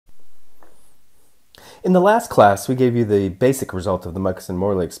In the last class, we gave you the basic result of the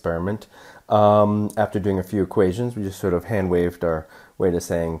Michelson-Morley experiment. After doing a few equations, we just sort of hand-waved our way to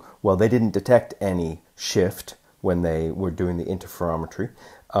saying, well, they didn't detect any shift when they were doing the interferometry.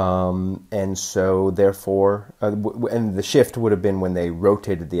 And so, therefore, and the shift would have been when they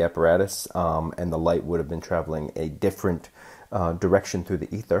rotated the apparatus, and the light would have been traveling a different direction through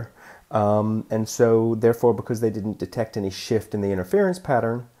the ether. And so, therefore, because they didn't detect any shift in the interference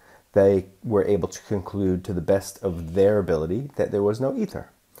pattern, they were able to conclude to the best of their ability that there was no ether.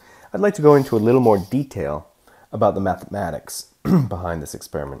 I'd like to go into a little more detail about the mathematics behind this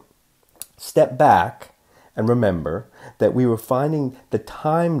experiment. Step back and remember that we were finding the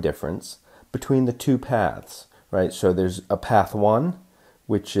time difference between the two paths, right? So there's a path 1,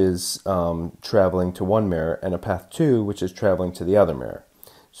 which is traveling to one mirror, and a path 2, which is traveling to the other mirror.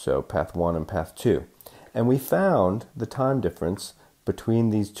 So path 1 and path 2. And we found the time difference between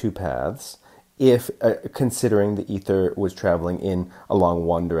these two paths if considering the ether was traveling in along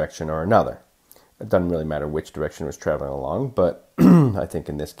one direction or another. It doesn't really matter which direction it was traveling along, but I think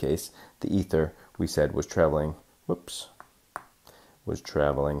in this case the ether, we said, was traveling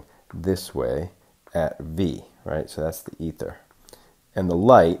this way at v, right? So that's the ether. And the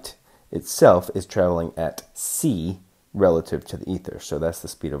light itself is traveling at c relative to the ether. So that's the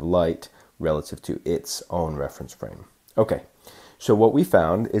speed of light relative to its own reference frame. Okay. So what we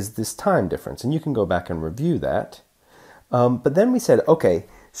found is this time difference, and you can go back and review that. But then we said, okay,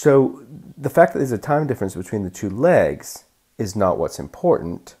 so the fact that there's a time difference between the two legs is not what's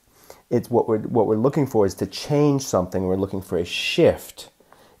important. It's what we're looking for is to change something. We're looking for a shift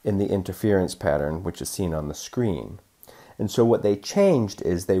in the interference pattern, which is seen on the screen. And so what they changed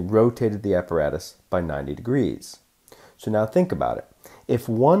is they rotated the apparatus by 90 degrees. So now think about it. If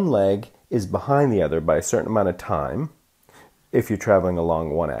one leg is behind the other by a certain amount of time, if you're traveling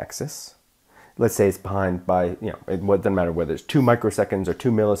along one axis, let's say it's behind by, it doesn't matter whether it's 2 microseconds or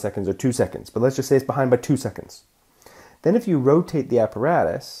 2 milliseconds or 2 seconds, but let's just say it's behind by 2 seconds. Then if you rotate the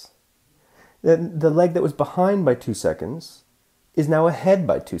apparatus, then the leg that was behind by 2 seconds is now ahead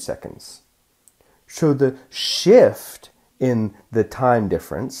by 2 seconds. So the shift in the time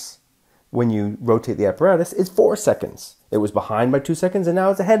difference when you rotate the apparatus is 4 seconds. It was behind by 2 seconds and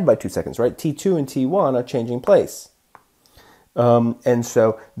now it's ahead by 2 seconds, right? T2 and T1 are changing place. And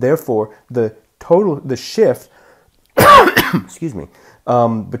so, therefore, the shift, excuse me,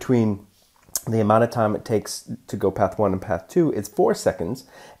 between the amount of time it takes to go path 1 and path 2 is 4 seconds.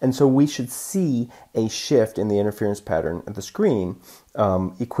 And so we should see a shift in the interference pattern at the screen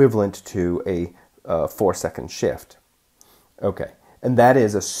equivalent to a 4-second shift. Okay. And that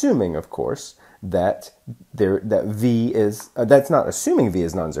is assuming, of course, that v is, that's not assuming v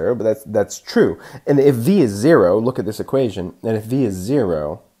is non-zero, but that's true. And if v is 0, look at this equation, and if v is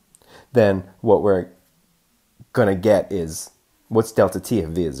 0, then what we're going to get is, what's delta t if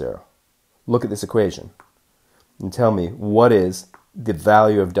v is 0? Look at this equation and tell me what is the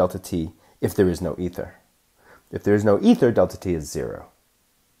value of delta t if there is no ether. If there is no ether, delta t is 0.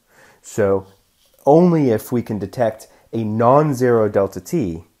 So only if we can detect a non-zero delta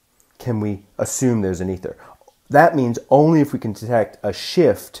t can we assume there's an ether. That means only if we can detect a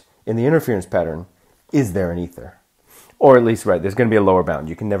shift in the interference pattern is there an ether. Or at least, right, there's going to be a lower bound.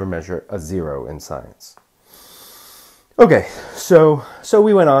 You can never measure a 0 in science. Okay, so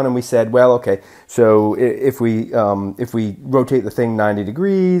we went on and we said, well, okay, so if we rotate the thing 90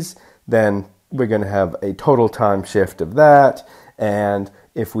 degrees, then we're going to have a total time shift of that. And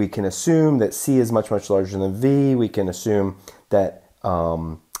if we can assume that c is much, much larger than v, we can assume that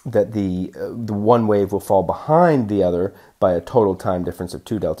the one wave will fall behind the other by a total time difference of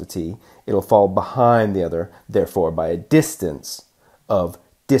 2 delta t. It'll fall behind the other, therefore, by a distance of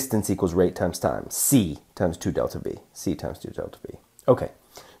distance equals rate times time, c times 2 delta v, c times 2 delta v. Okay,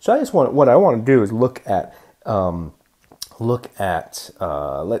 so what I want to do is look at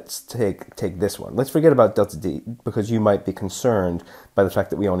let's take this one. Let's forget about delta d, because you might be concerned by the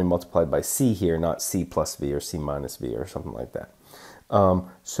fact that we only multiplied by c here, not c plus v or c minus v or something like that.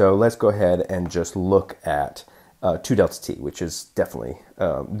 So let's go ahead and just look at 2 delta t, which is definitely,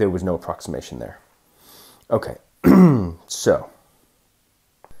 there was no approximation there. Okay, so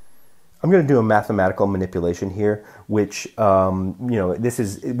I'm going to do a mathematical manipulation here, which,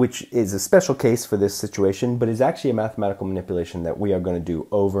 which is a special case for this situation, but is actually a mathematical manipulation that we are going to do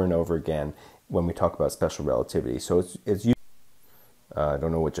over and over again when we talk about special relativity. So it's I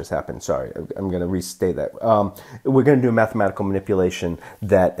don't know what just happened. Sorry, I'm going to restate that. We're going to do a mathematical manipulation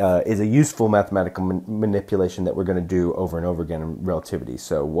that is a useful mathematical manipulation that we're going to do over and over again in relativity.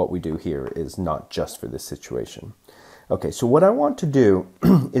 So what we do here is not just for this situation. Okay, so what I want to do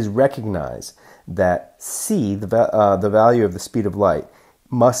is recognize that c, the value of the speed of light,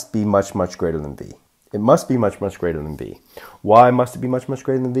 must be much, much greater than v. It must be much, much greater than v. Why must it be much, much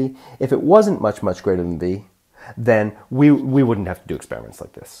greater than v? If it wasn't much, much greater than v, then we wouldn't have to do experiments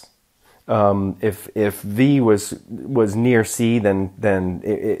like this. If v was near c,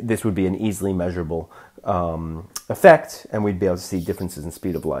 then this would be an easily measurable effect, and we'd be able to see differences in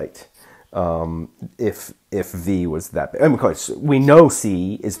speed of light. If v was that big. And of course, we know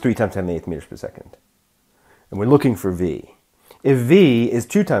c is 3 times 10 to the 8th meters per second, and we're looking for v. If v is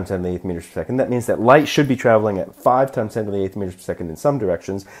 2 times 10 to the 8th meters per second, that means that light should be traveling at 5 times 10 to the 8th meters per second in some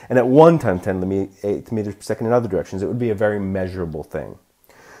directions, and at 1 times 10 to the 8th meters per second in other directions. It would be a very measurable thing.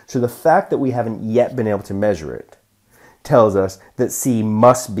 So the fact that we haven't yet been able to measure it tells us that c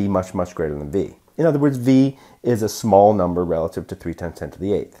must be much, much greater than v. In other words, v is a small number relative to 3 times 10 to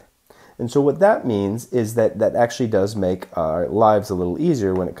the 8th. And so what that means is that that actually does make our lives a little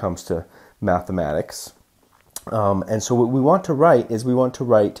easier when it comes to mathematics. And so what we want to write is we want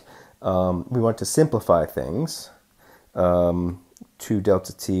to simplify things. 2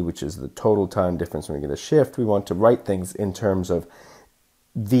 delta t, which is the total time difference when we get a shift. We want to write things in terms of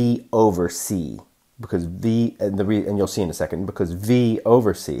v over c, because v, and you'll see in a second, because v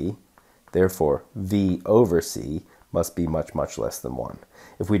over c, therefore v over c must be much, much less than 1.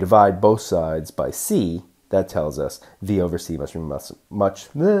 If we divide both sides by c, that tells us v over c must be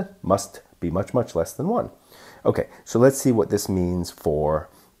much, much less than 1. Okay, so let's see what this means for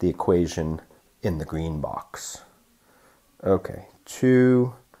the equation in the green box. Okay,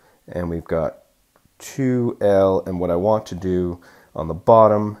 2, and we've got 2L, and what I want to do on the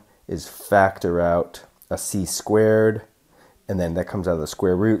bottom is factor out a c squared, and then that comes out of the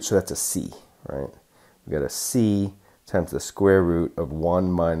square root, so that's a c, right? We've got a c times the square root of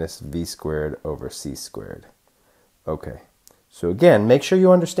 1 minus v squared over c squared. Okay. So again, make sure you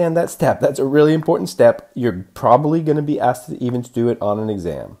understand that step. That's a really important step. You're probably going to be asked even to do it on an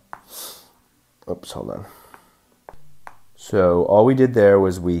exam. Oops, hold on. So all we did there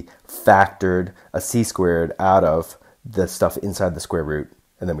was we factored a c squared out of the stuff inside the square root,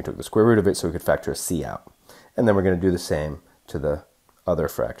 and then we took the square root of it so we could factor a c out. And then we're going to do the same to the other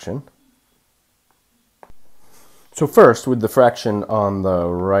fraction. So first, with the fraction on the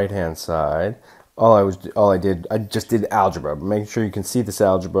right-hand side, I just did algebra. Make sure you can see this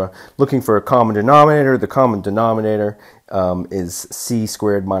algebra. Looking for a common denominator. The common denominator is c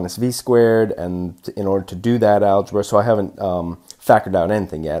squared minus v squared, and in order to do that algebra, so I haven't factored out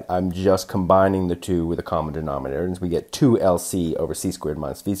anything yet. I'm just combining the two with a common denominator, and we get 2lc over c squared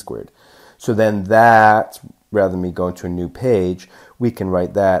minus v squared. So then that, rather than me going to a new page, we can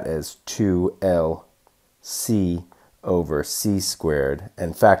write that as 2lc over c squared,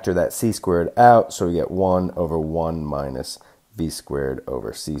 and factor that c squared out, so we get 1 over 1 minus v squared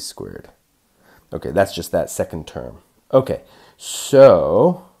over c squared. Okay, that's just that second term. Okay,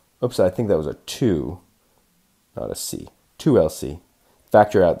 so, oops, I think that was a 2, not a c, 2lc.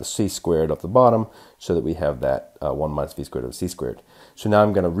 Factor out the c squared off the bottom so that we have that 1 minus v squared over c squared. So now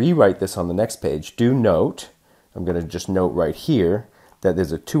I'm going to rewrite this on the next page. Do note, I'm going to just note right here, that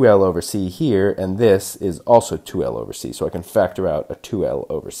there's a 2L over C here, and this is also 2L over C. So I can factor out a 2L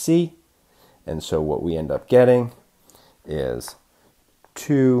over C, and so what we end up getting is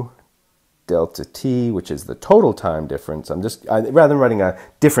 2 delta T, which is the total time difference. Rather than writing a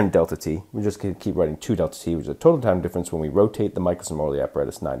different delta T, we're just going to keep writing 2 delta T, which is the total time difference when we rotate the Michelson-Morley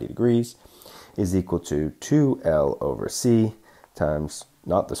apparatus 90 degrees, is equal to 2L over C times,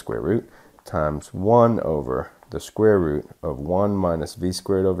 not the square root, times 1 over the square root of 1 minus v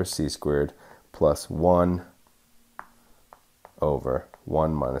squared over c squared plus 1 over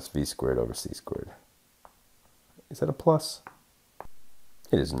 1 minus v squared over c squared. Is that a plus?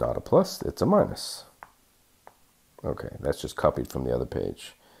 It is not a plus, it's a minus. Okay, that's just copied from the other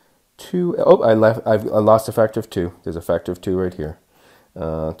page. 2, oh, I lost a factor of 2. There's a factor of 2 right here.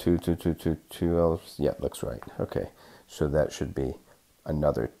 2L, yeah, looks right. Okay, so that should be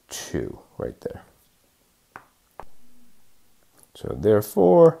another 2 right there. So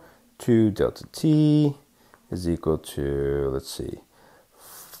therefore, 2 delta T is equal to, let's see,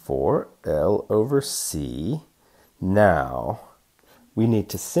 4L over C. Now, we need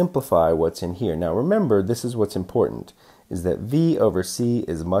to simplify what's in here. Now remember, this is what's important, is that V over C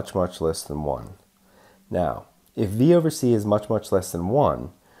is much, much less than 1. Now, if V over C is much, much less than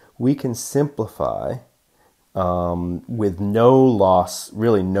 1, we can simplify with no loss,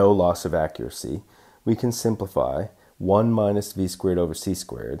 really no loss of accuracy. We can simplify 1 minus v squared over c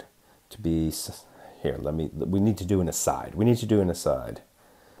squared to be, here, we need to do an aside. We need to do an aside.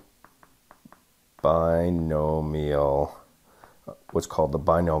 binomial, what's called the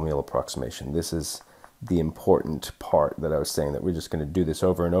binomial approximation. This is the important part that I was saying, that we're just going to do this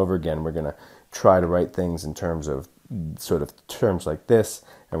over and over again. We're going to try to write things in terms of sort of terms like this,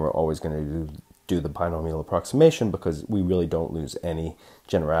 and we're always going to do the binomial approximation, because we really don't lose any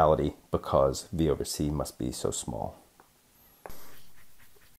generality, because V over C must be so small.